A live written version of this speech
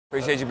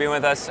Appreciate you being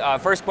with us.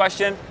 First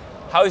question,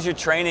 how's your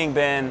training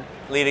been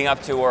leading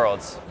up to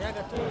Worlds?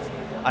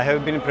 I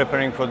have been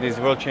preparing for this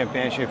World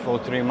Championship for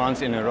 3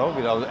 months in a row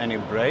without any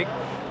break.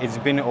 It's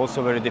been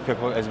also very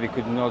difficult as we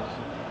could not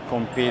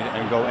compete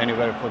and go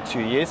anywhere for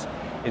 2 years.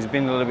 It's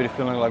been a little bit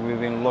feeling like we've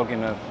been locked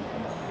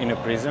in a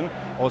prison.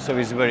 Also,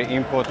 it's very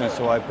important,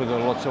 so I put a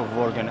lot of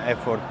work and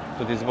effort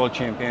to this World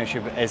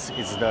Championship as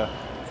it's the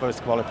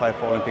first qualifier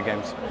for Olympic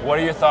Games. What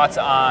are your thoughts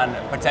on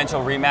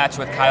potential rematch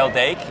with Kyle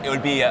Dake? It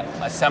would be a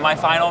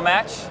semi-final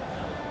match.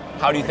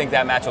 How do you think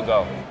that match will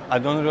go? I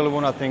don't really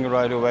want to think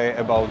right away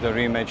about the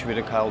rematch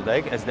with Kyle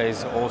Dake, as there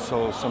is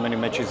also so many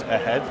matches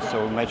ahead,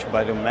 so match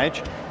by the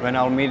match. When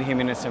I'll meet him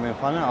in a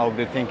semi-final, I'll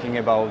be thinking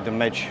about the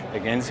match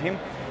against him.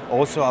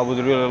 Also, I would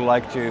really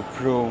like to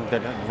prove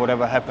that what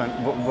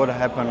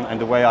happened and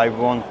the way I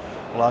won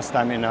last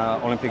time in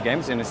Olympic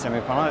Games in the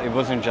semi-final, it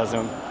wasn't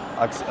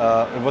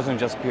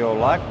just pure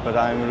luck, but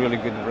I'm a really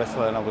good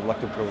wrestler and I would like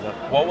to prove that.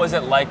 What was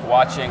it like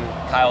watching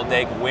Kyle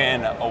Dake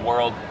win a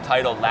world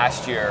title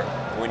last year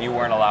when you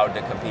weren't allowed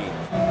to compete?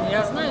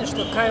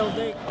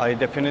 I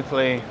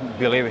definitely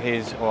believe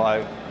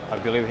I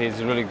believe he's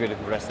a really good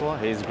wrestler.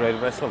 He's a great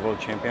wrestler, world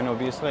champion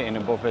obviously, in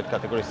both weight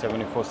categories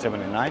 74,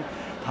 79.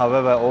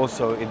 However,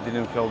 also it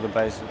didn't feel the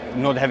best,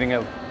 not having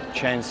a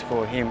chance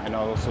for him and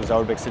also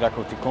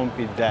Sidakov to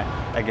compete there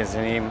against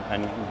him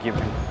and give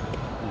him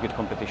good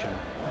competition.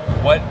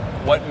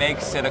 What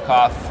makes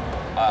Sidakov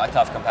a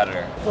tough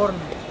competitor?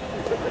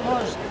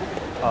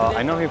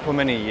 I know him for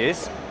many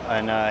years,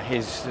 and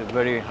he's a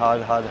very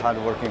hard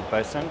working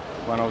person.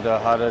 One of the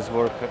hardest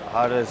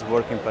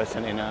working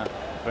person in a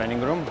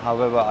training room.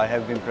 However, I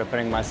have been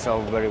preparing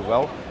myself very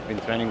well, been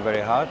training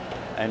very hard,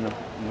 and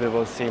we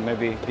will see.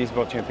 Maybe this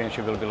World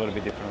Championship will be a little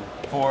bit different.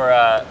 For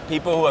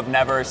people who have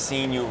never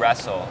seen you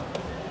wrestle,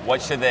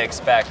 what should they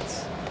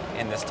expect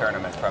in this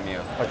tournament from you?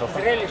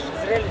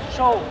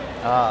 Show.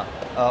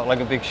 Like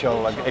a big show,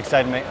 like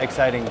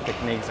exciting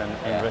techniques and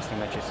wrestling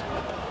matches.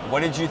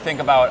 What did you think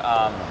about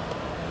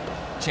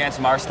Chance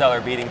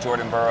Marsteller beating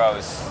Jordan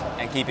Burroughs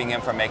and keeping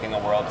him from making a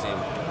world team?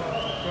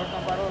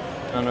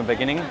 In the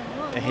beginning,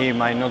 he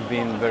might not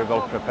be very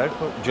well prepared.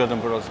 Jordan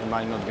Burroughs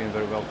might not be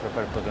very well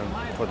prepared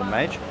for the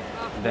match.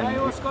 Then.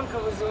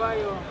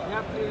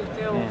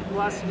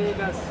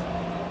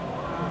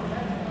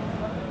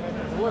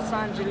 Los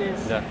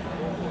Angeles. Yeah.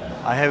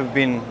 I have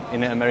been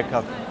in America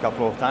a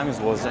couple of times,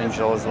 Los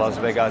Angeles, Las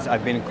Vegas.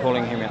 I've been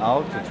calling him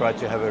out to try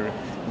to have a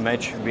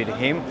match with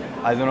him.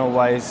 I don't know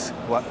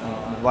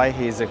why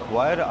he is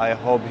acquired. I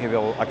hope he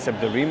will accept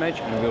the rematch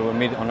and we will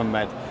meet on a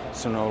mat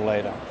sooner or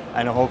later.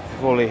 And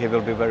hopefully he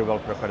will be very well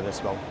prepared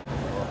as well.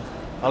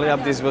 Ali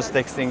Abdiz was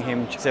texting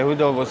him.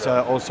 Cejudo was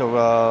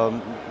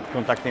also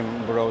contacting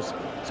Burroughs,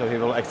 so he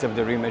will accept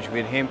the rematch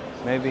with him.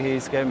 Maybe he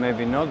is scared,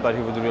 maybe not, but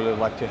he would really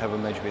like to have a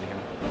match with him.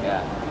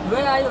 Yeah.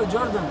 Where are you,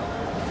 Jordan?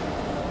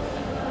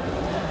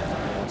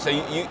 So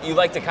you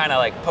like to kind of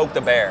like poke the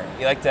bear.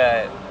 You like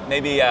to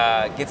maybe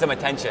get some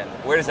attention.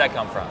 Where does that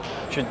come from?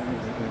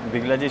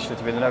 Выглядит, что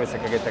тебе нравится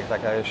какая-то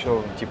такая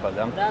шоу типа,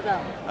 да? Да.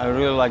 I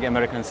really like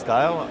American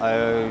style.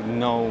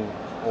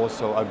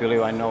 I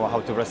believe I know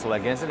how to wrestle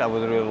against it. I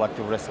would really like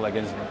to wrestle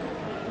against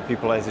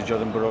people as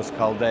Jordan Burroughs,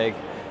 Kyle Dake,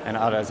 and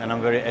others. And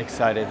I'm very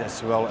excited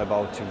as well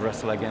about to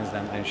wrestle against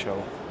them and show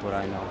what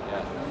I know.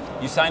 Yeah.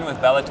 You signed with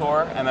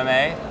Bellator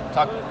MMA.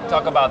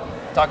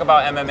 Talk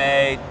about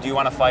MMA. Do you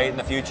want to fight in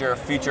the future?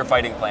 Future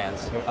fighting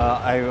plans?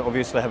 I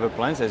obviously have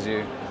plans, as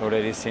you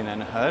already seen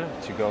and heard,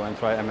 to go and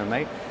try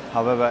MMA.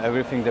 However,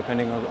 everything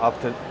depending on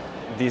after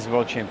this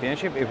World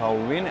Championship. If I'll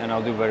win and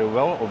I'll do very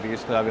well,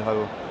 obviously I will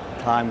have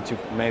time to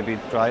maybe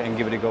try and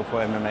give it a go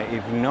for MMA.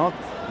 If not,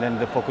 then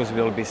the focus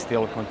will be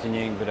still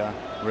continuing with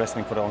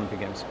wrestling for the Olympic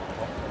Games.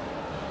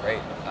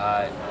 Great.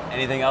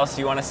 Anything else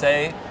you want to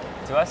say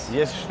to us?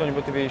 Есть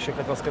что-нибудь тебе еще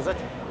хотел сказать?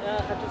 Я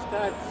хочу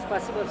сказать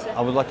спасибо всем.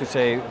 I would like to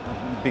say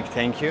big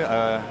thank you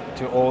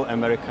to all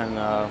American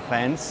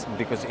fans,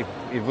 because if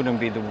it wouldn't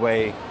be the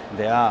way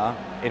they are,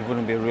 it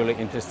wouldn't be really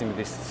interesting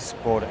this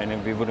sport,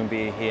 and we wouldn't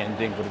be here and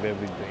doing what we're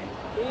doing.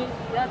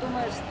 Я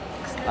думаю,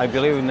 I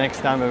believe next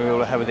time we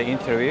will have the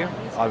interview,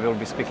 I will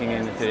be speaking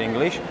in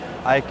English.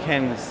 I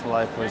can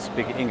slightly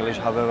speak English,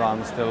 however,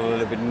 I'm still a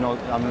little bit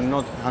I'm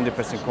not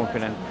 100%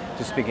 confident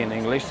to speak in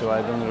English, so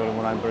I don't really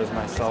want to embarrass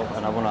myself,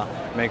 and I want to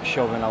make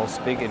sure when I will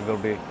speak, it will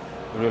be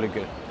really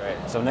good. Great.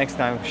 So next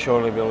time,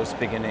 surely we will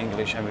speak in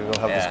English and we will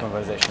have this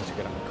conversation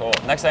together. Cool.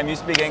 Next time you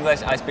speak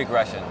English, I speak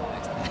Russian.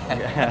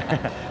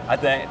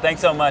 Thanks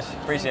so much.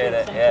 Appreciate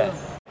it. Yeah.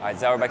 All right,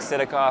 Zaurbek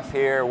Sidakov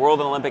here, World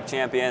and Olympic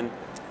champion.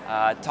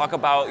 Talk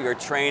about your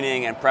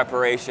training and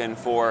preparation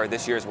for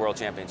this year's World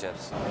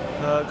Championships.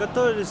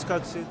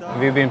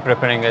 We've been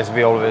preparing as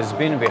we always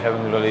been. We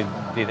haven't really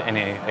did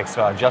any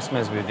extra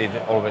adjustments. We did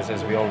always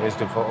as we always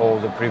do for all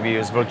the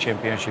previous World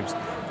Championships,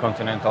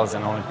 Continentals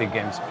and Olympic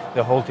Games.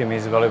 The whole team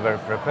is very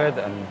prepared,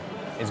 and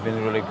it's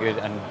been really good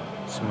and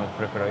smooth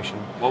preparation.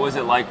 What was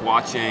it like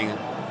watching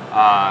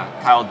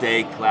Kyle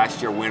Dake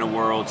last year win a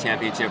World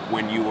Championship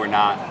when you were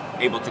not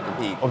able to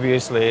compete?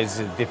 Obviously, it's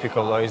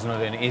difficult or it's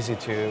not an easy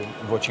to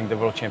watching the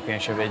World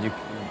Championship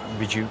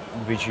which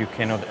you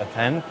cannot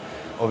attend.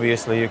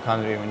 Obviously, you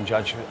can't even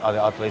judge other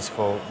athletes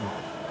for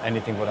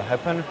anything what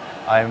happen.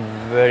 I'm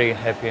very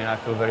happy and I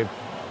feel very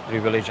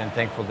privileged and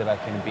thankful that I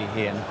can be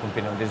here and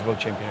compete on this World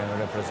Championship and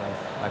represent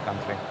my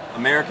country.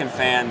 American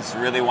fans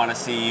really want to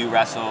see you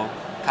wrestle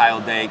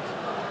Kyle Dake.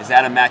 Is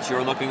that a match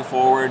you're looking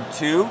forward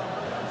to?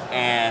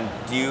 And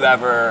do you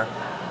ever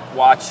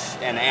watch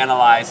and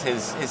analyze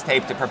his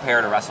tape to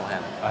prepare to wrestle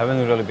him? I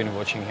haven't really been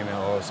watching him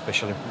or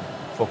especially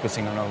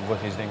focusing on what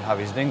he's doing, how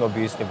he's doing.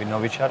 Obviously, we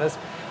know each other.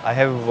 I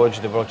have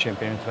watched the World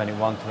Champion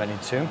 21,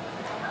 22.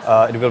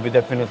 It will be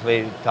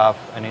definitely tough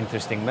and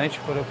interesting match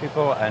for the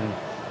people, and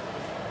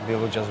we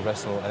will just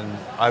wrestle. And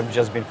I've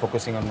just been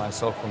focusing on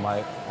myself,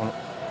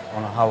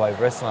 on how I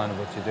wrestle and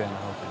what to do and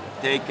how to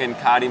do. Dake and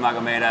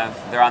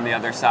Kadimagomedov, they're on the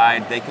other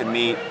side. They could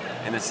meet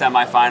in the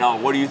semifinal.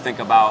 What do you think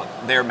about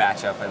their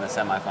matchup in the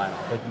semifinal?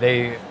 But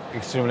they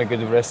extremely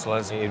good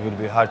wrestlers. It would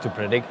be hard to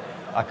predict.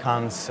 I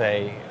can't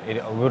say,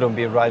 it wouldn't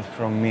be right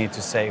from me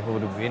to say who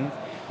would win,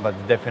 but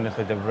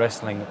definitely the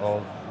wrestling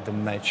or the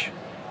match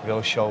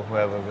will show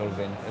whoever will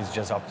win. It's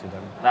just up to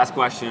them. Last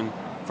question.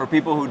 For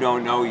people who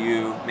don't know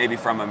you, maybe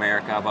from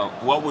America, about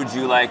what would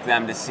you like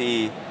them to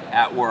see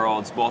at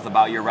Worlds, both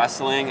about your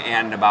wrestling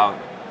and about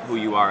who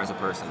you are as a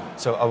person?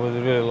 So I would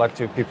really like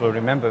to people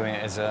remember me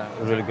as a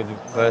really good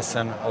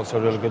person, also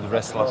a really good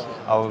wrestler.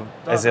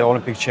 As an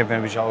Olympic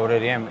champion, which I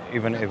already am,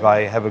 even if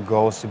I have a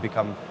goal to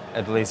become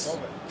at least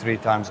 3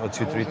 times or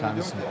 2-3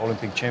 times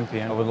Olympic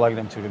champion, I would like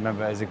them to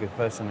remember as a good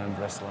person and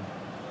wrestler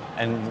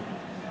and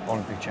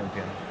Olympic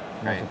champion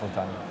multiple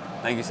times.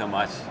 Thank you so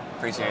much.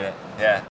 Appreciate it. Yeah.